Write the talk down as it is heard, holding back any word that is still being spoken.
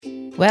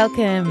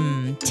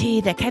Welcome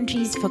to the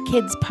Countries for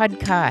Kids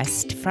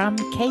podcast from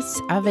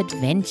Case of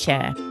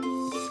Adventure.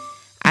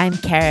 I'm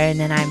Karen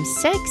and I'm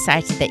so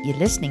excited that you're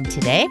listening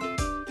today.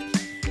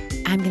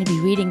 I'm going to be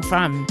reading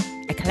from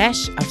A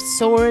Clash of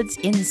Swords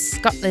in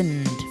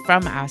Scotland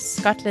from our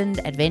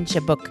Scotland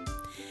Adventure book.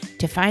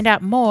 To find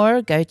out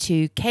more, go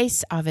to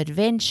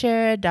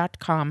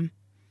caseofadventure.com.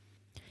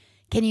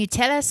 Can you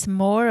tell us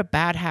more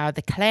about how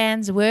the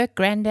clans work,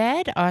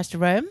 Grandad? Asked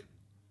Rome.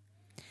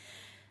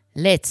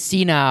 Let's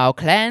see now.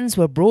 Clans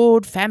were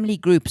broad family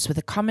groups with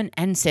a common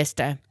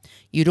ancestor.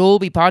 You'd all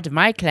be part of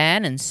my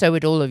clan, and so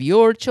would all of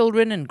your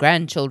children and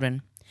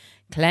grandchildren.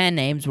 Clan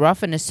names were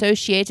often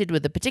associated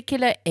with a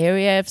particular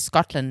area of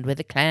Scotland where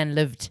the clan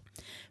lived.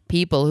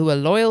 People who were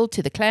loyal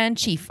to the clan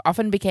chief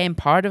often became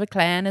part of a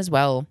clan as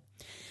well.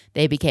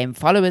 They became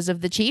followers of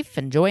the chief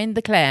and joined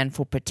the clan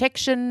for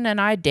protection and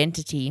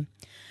identity.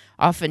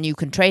 Often you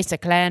can trace a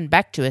clan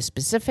back to a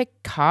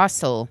specific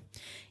castle.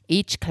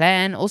 Each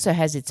clan also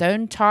has its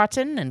own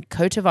tartan and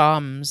coat of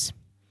arms.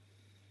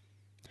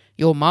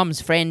 Your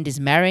mom's friend is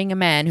marrying a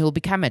man who will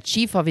become a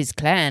chief of his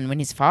clan when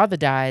his father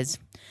dies.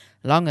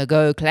 Long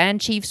ago, clan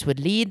chiefs would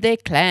lead their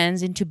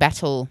clans into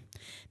battle.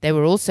 They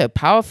were also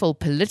powerful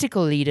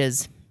political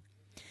leaders.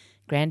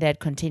 Grandad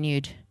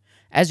continued,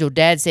 as your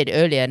dad said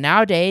earlier,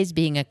 nowadays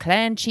being a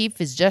clan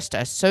chief is just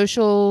a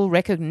social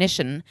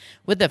recognition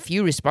with a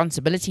few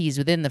responsibilities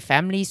within the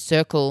family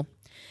circle.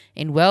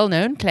 In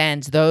well-known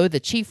clans, though, the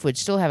chief would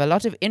still have a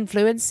lot of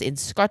influence in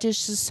Scottish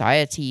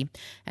society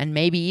and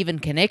maybe even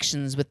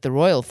connections with the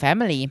royal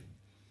family.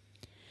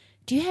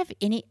 Do you have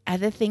any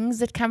other things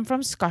that come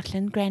from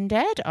Scotland,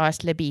 Grandad?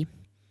 Asked Libby.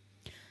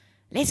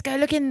 Let's go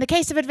look in the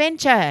Case of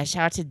Adventure,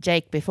 shouted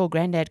Jake before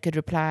Grandad could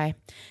reply.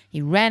 He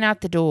ran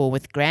out the door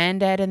with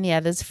Grandad and the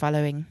others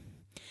following.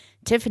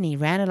 Tiffany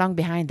ran along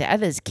behind the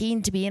others,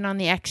 keen to be in on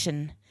the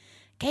action.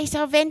 Case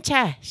of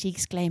Adventure, she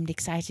exclaimed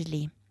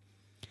excitedly.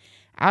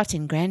 Out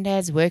in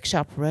Grandad's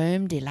workshop,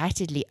 Rome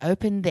delightedly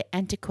opened the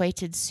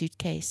antiquated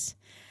suitcase.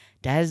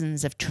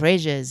 Dozens of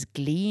treasures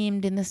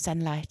gleamed in the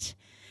sunlight.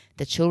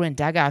 The children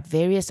dug out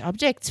various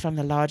objects from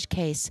the large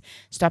case,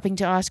 stopping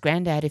to ask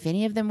Grandad if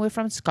any of them were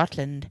from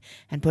Scotland,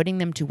 and putting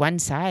them to one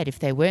side if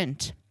they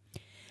weren't.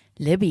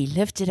 Libby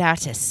lifted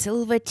out a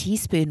silver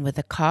teaspoon with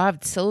a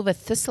carved silver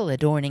thistle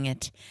adorning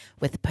it,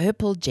 with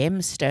purple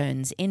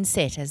gemstones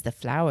inset as the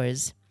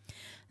flowers.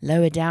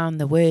 Lower down,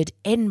 the word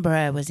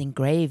Edinburgh was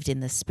engraved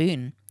in the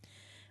spoon.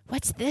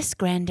 What's this,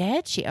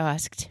 Grandad? She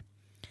asked.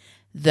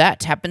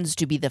 That happens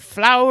to be the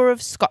flower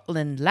of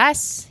Scotland,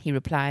 lass, he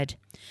replied.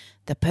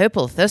 The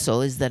purple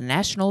thistle is the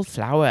national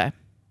flower.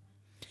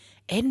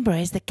 Edinburgh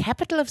is the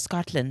capital of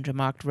Scotland,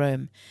 remarked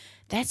Rome.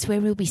 That's where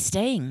we'll be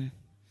staying.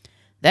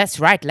 That's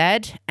right,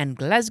 lad, and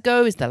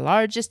Glasgow is the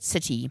largest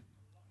city.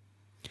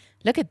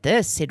 Look at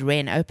this, said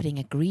Wren, opening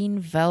a green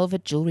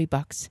velvet jewellery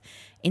box.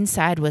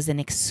 Inside was an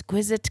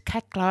exquisite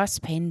cut-glass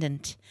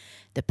pendant.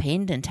 The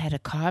pendant had a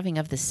carving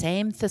of the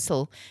same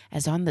thistle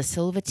as on the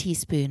silver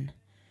teaspoon.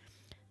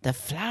 The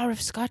flower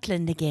of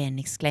Scotland again,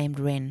 exclaimed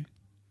Wren.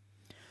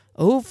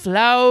 O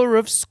flower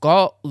of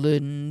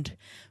Scotland,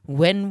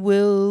 when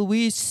will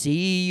we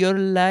see your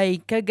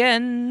like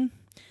again?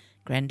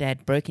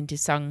 Grandad broke into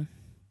song.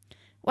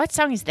 What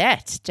song is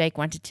that? Jake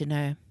wanted to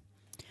know.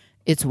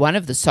 It's one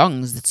of the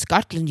songs that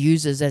Scotland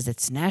uses as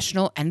its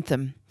national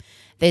anthem.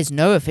 There's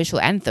no official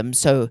anthem,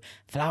 so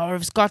Flower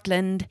of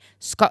Scotland,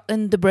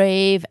 Scotland the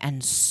Brave,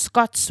 and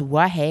Scots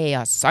Whae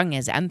are sung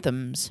as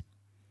anthems.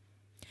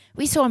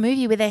 We saw a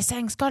movie where they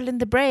sang Scotland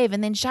the Brave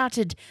and then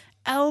shouted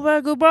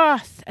Alba go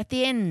Broth at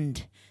the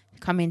end,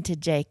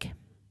 commented Jake.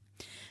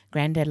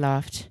 Grandad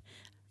laughed.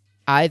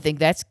 I think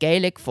that's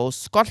Gaelic for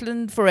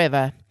Scotland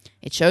forever.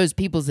 It shows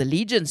people's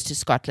allegiance to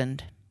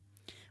Scotland.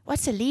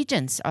 What's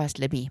allegiance? Asked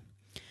Libby.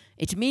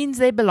 It means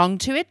they belong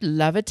to it,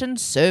 love it, and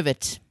serve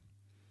it.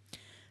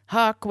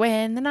 Hark,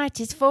 when the night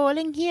is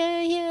falling,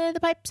 hear, hear, the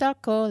pipes are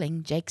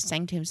calling, Jake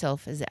sang to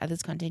himself as the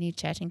others continued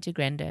chatting to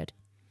Grandad.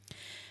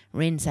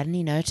 Wren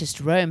suddenly noticed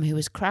Rome, who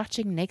was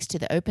crouching next to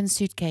the open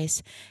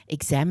suitcase,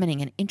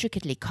 examining an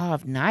intricately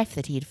carved knife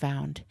that he had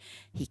found.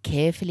 He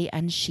carefully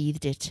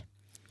unsheathed it.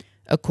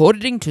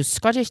 According to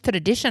Scottish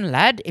tradition,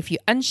 lad, if you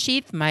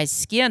unsheath my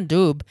scian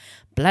dubh,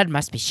 blood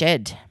must be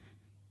shed.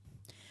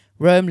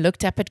 Rome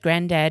looked up at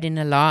Grandad in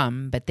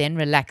alarm, but then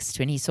relaxed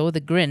when he saw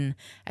the grin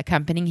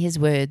accompanying his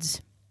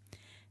words.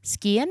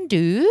 Scian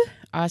dubh?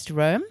 Asked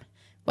Rome.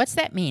 What's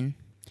that mean?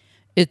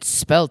 It's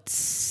spelt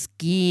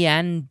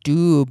scian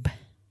dubh.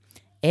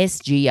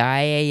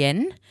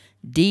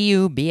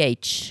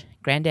 S-G-I-A-N-D-U-B-H.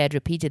 Grandad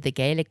repeated the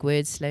Gaelic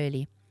word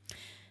slowly.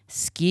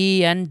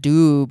 Scian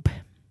dubh.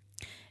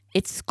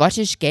 It's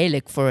Scottish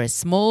Gaelic for a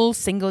small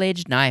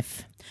single-edged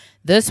knife.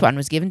 This one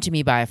was given to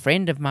me by a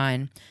friend of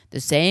mine, the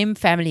same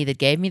family that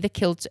gave me the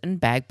kilt and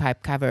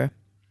bagpipe cover.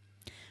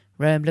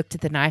 Rome looked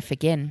at the knife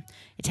again.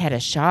 It had a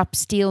sharp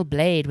steel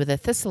blade with a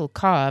thistle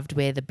carved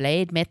where the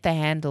blade met the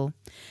handle.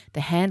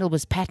 The handle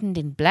was patterned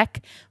in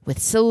black with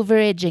silver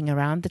edging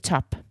around the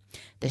top.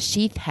 The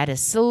sheath had a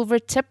silver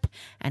tip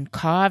and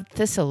carved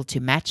thistle to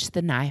match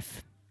the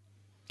knife.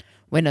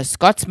 When a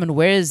Scotsman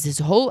wears his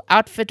whole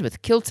outfit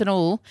with kilt and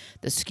all,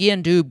 the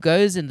skiandoob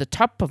goes in the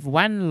top of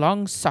one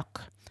long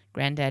sock,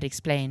 Grandad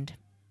explained.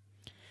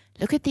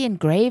 Look at the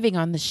engraving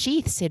on the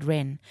sheath, said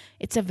Wren.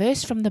 It's a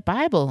verse from the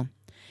Bible.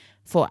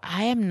 For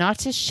I am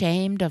not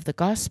ashamed of the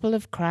gospel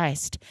of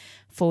Christ,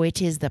 for it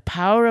is the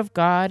power of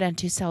God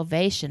unto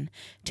salvation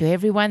to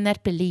everyone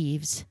that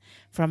believes.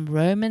 From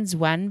Romans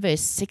 1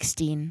 verse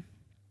 16.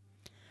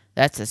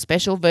 That's a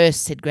special verse,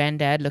 said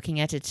Grandad, looking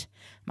at it.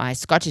 My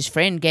Scottish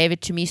friend gave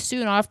it to me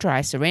soon after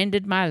I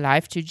surrendered my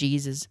life to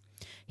Jesus.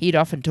 He'd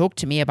often talked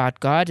to me about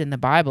God and the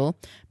Bible,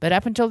 but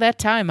up until that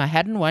time I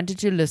hadn't wanted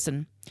to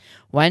listen.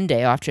 One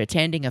day after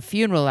attending a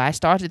funeral, I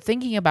started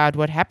thinking about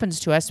what happens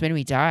to us when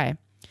we die.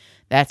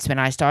 That's when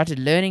I started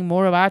learning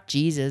more about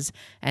Jesus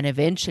and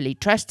eventually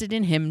trusted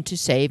in him to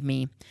save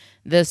me.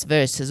 This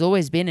verse has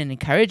always been an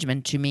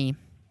encouragement to me.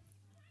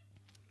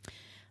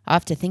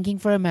 After thinking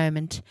for a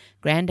moment,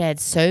 Grandad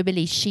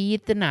soberly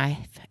sheathed the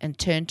knife and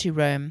turned to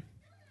Rome.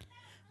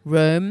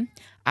 Rome,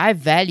 I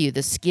value the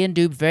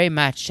skiandoob very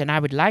much, and I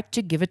would like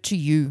to give it to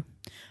you.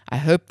 I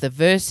hope the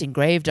verse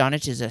engraved on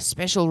it is a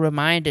special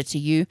reminder to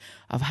you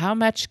of how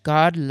much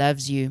God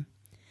loves you.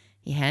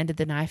 He handed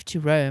the knife to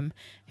Rome,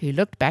 who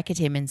looked back at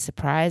him in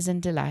surprise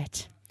and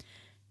delight.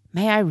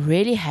 May I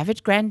really have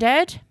it,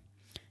 Grandad?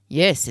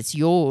 Yes, it's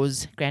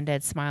yours,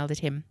 Grandad smiled at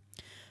him.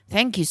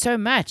 Thank you so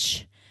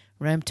much.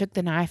 Rome took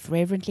the knife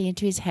reverently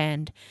into his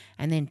hand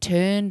and then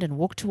turned and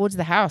walked towards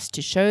the house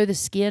to show the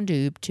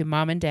skiandoob to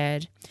Mom and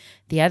Dad.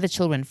 The other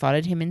children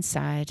followed him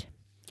inside.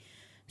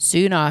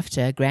 Soon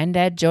after,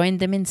 Grandad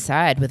joined them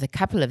inside with a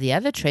couple of the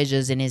other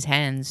treasures in his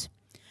hands.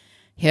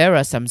 Here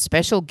are some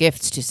special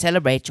gifts to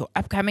celebrate your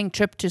upcoming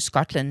trip to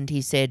Scotland,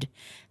 he said,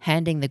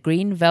 handing the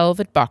green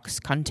velvet box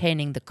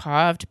containing the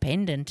carved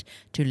pendant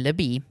to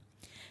Libby,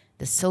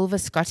 the silver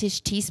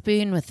Scottish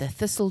teaspoon with the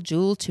thistle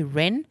jewel to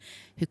Wren,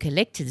 who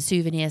collected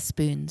souvenir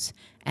spoons,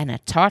 and a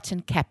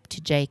tartan cap to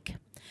Jake.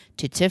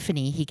 To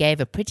Tiffany he gave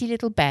a pretty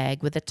little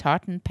bag with a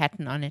tartan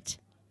pattern on it.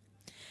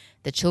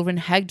 The children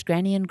hugged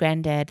Granny and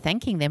Grandad,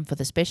 thanking them for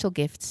the special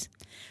gifts.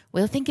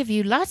 We'll think of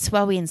you lots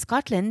while we're in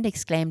Scotland,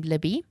 exclaimed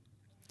Libby.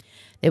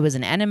 There was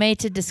an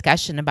animated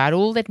discussion about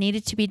all that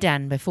needed to be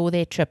done before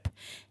their trip,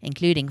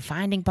 including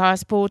finding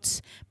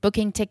passports,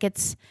 booking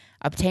tickets,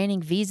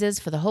 obtaining visas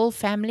for the whole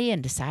family,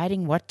 and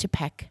deciding what to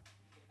pack.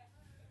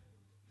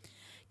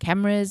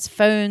 Cameras,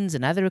 phones,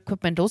 and other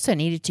equipment also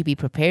needed to be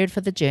prepared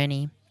for the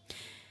journey.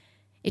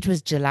 It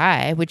was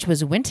July, which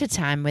was winter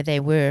time where they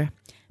were,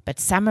 but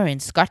summer in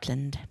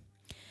Scotland.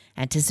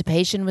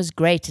 Anticipation was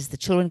great as the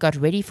children got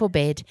ready for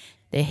bed,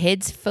 their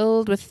heads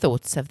filled with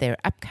thoughts of their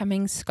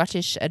upcoming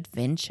Scottish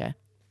adventure.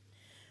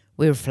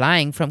 We're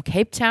flying from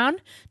Cape Town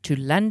to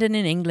London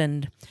in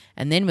England,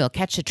 and then we'll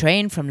catch a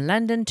train from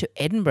London to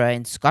Edinburgh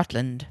in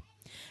Scotland.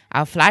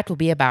 Our flight will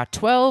be about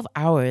 12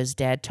 hours,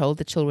 Dad told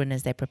the children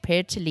as they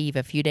prepared to leave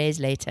a few days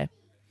later.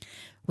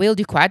 We'll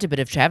do quite a bit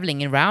of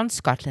travelling around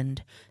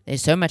Scotland.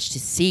 There's so much to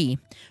see.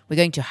 We're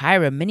going to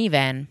hire a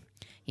minivan.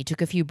 He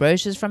took a few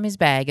brochures from his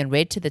bag and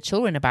read to the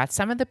children about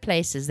some of the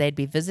places they'd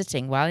be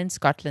visiting while in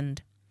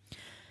Scotland.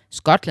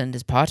 Scotland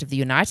is part of the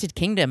United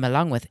Kingdom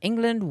along with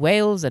England,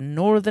 Wales and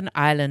Northern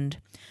Ireland.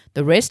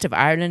 The rest of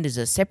Ireland is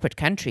a separate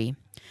country.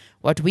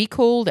 What we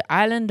call the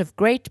island of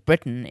Great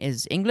Britain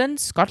is England,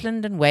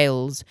 Scotland and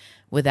Wales,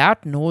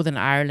 without Northern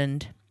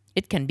Ireland.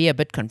 It can be a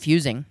bit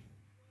confusing.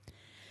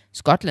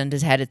 Scotland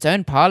has had its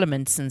own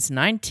parliament since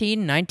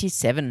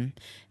 1997.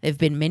 There have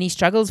been many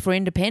struggles for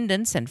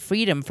independence and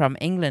freedom from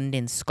England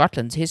in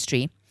Scotland's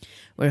history.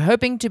 We're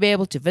hoping to be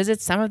able to visit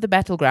some of the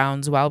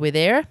battlegrounds while we're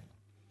there.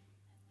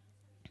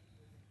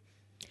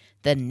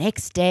 The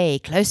next day,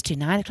 close to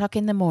 9 o'clock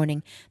in the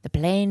morning, the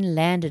plane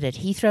landed at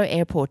Heathrow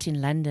Airport in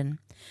London.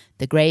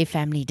 The Gray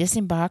family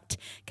disembarked,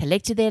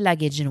 collected their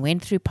luggage and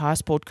went through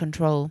passport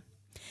control.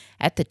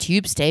 At the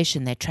tube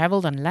station, they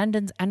travelled on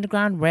London's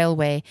Underground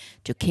Railway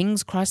to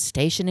King's Cross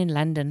Station in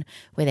London,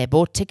 where they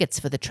bought tickets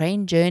for the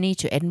train journey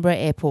to Edinburgh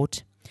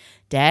Airport.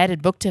 Dad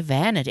had booked a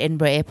van at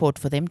Edinburgh Airport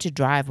for them to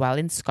drive while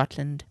in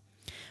Scotland.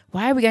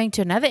 Why are we going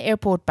to another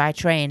airport by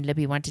train?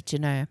 Libby wanted to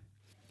know.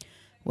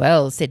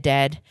 Well, said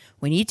Dad,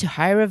 we need to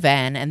hire a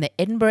van and the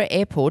Edinburgh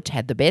Airport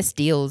had the best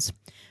deals.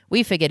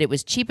 We figured it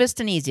was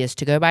cheapest and easiest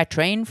to go by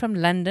train from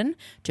London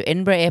to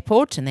Edinburgh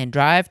Airport and then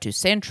drive to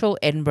central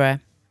Edinburgh.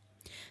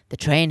 The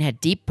train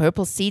had deep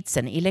purple seats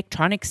and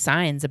electronic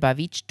signs above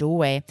each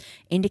doorway,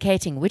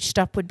 indicating which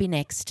stop would be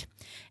next.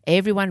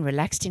 Everyone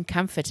relaxed in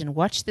comfort and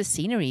watched the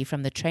scenery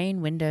from the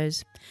train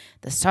windows.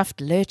 The soft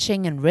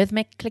lurching and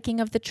rhythmic clicking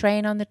of the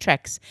train on the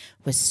tracks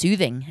was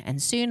soothing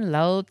and soon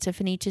lulled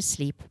Tiffany to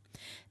sleep.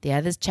 The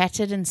others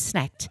chatted and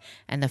snacked,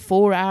 and the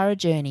 4-hour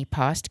journey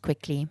passed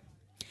quickly.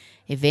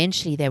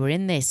 Eventually they were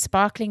in their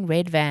sparkling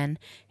red van,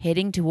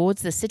 heading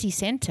towards the city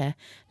centre,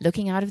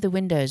 looking out of the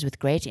windows with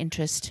great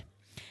interest.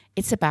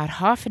 It's about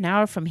half an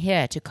hour from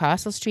here to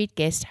Castle Street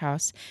Guest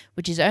House,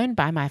 which is owned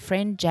by my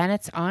friend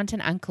Janet's aunt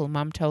and uncle,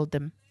 Mom told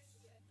them.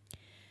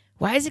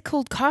 Why is it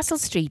called Castle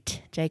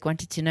Street? Jake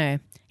wanted to know.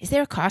 Is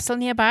there a castle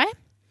nearby?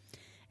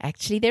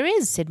 Actually, there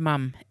is, said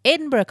Mum.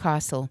 Edinburgh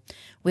Castle.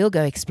 We'll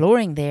go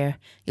exploring there.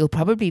 You'll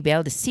probably be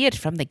able to see it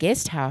from the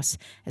guest house,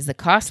 as the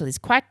castle is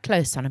quite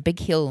close on a big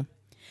hill.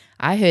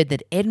 I heard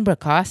that Edinburgh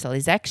Castle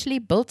is actually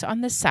built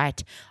on the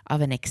site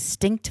of an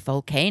extinct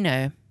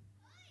volcano.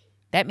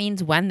 That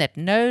means one that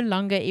no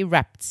longer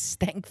erupts,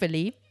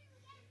 thankfully.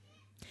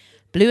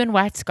 Blue and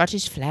white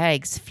Scottish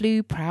flags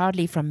flew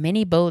proudly from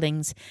many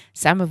buildings,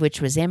 some of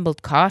which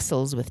resembled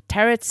castles with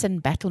turrets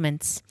and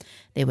battlements.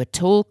 There were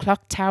tall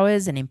clock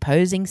towers and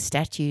imposing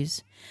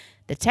statues.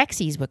 The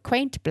taxis were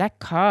quaint black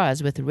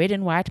cars with red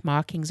and white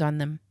markings on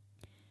them.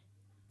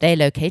 They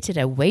located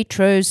a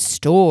Waitrose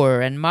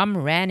store, and Mum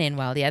ran in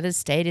while the others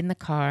stayed in the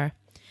car.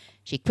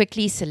 She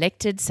quickly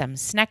selected some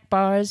snack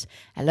bars,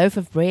 a loaf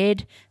of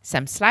bread,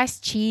 some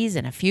sliced cheese,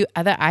 and a few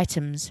other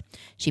items.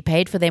 She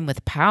paid for them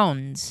with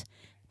pounds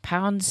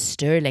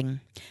sterling,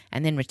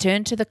 and then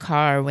returned to the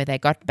car, where they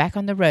got back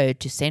on the road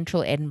to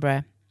central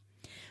Edinburgh.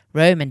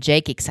 Rome and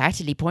Jake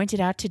excitedly pointed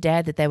out to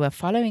Dad that they were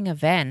following a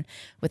van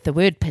with the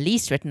word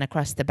police written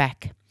across the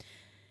back.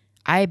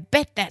 "I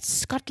bet that's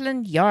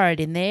Scotland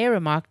Yard in there,"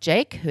 remarked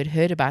Jake, who had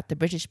heard about the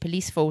British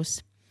police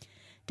force.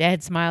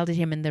 Dad smiled at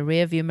him in the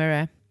rearview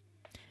mirror.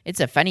 "It's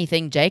a funny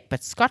thing, Jake,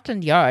 but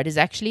Scotland Yard is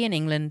actually in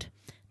England.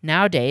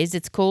 Nowadays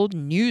it's called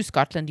New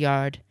Scotland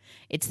Yard.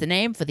 It's the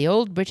name for the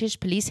old British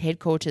police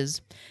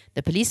headquarters.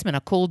 The policemen are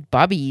called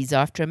bobbies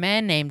after a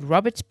man named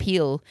Robert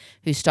Peel,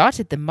 who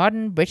started the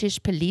modern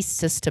British police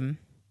system."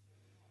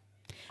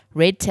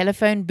 Red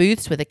telephone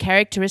booths with a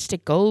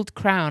characteristic gold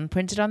crown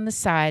printed on the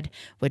side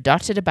were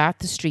dotted about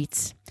the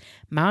streets.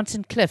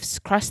 Mountain cliffs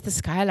crossed the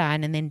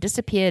skyline and then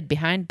disappeared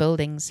behind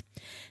buildings.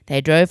 They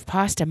drove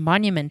past a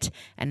monument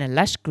and a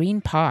lush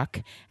green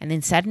park, and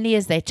then suddenly,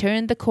 as they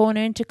turned the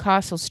corner into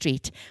Castle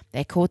Street,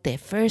 they caught their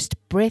first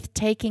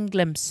breathtaking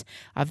glimpse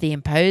of the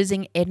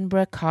imposing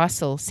Edinburgh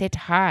Castle set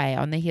high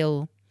on the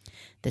hill.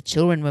 The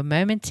children were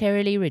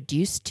momentarily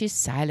reduced to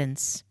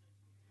silence.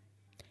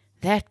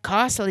 "That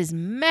castle is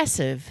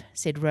massive,"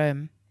 said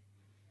Rome.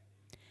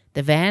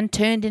 The van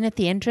turned in at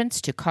the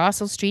entrance to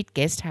Castle Street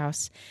Guest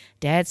House.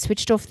 Dad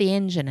switched off the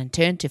engine and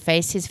turned to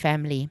face his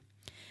family.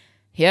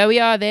 "Here we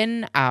are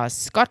then. Our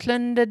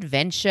Scotland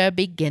adventure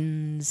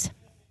begins."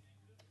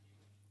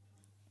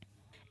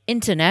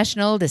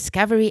 International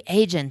Discovery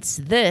Agents,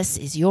 this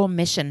is your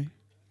mission.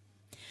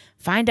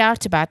 Find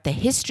out about the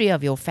history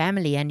of your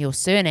family and your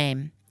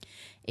surname.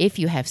 If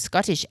you have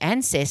Scottish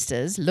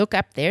ancestors, look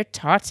up their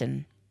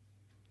tartan.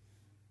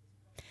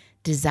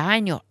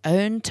 Design your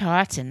own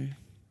tartan.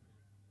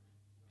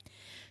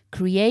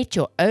 Create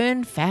your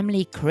own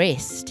family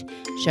crest,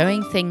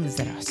 showing things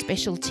that are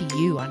special to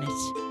you on it.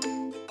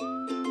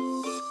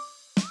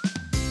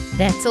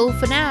 That's all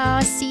for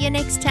now. See you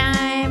next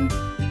time.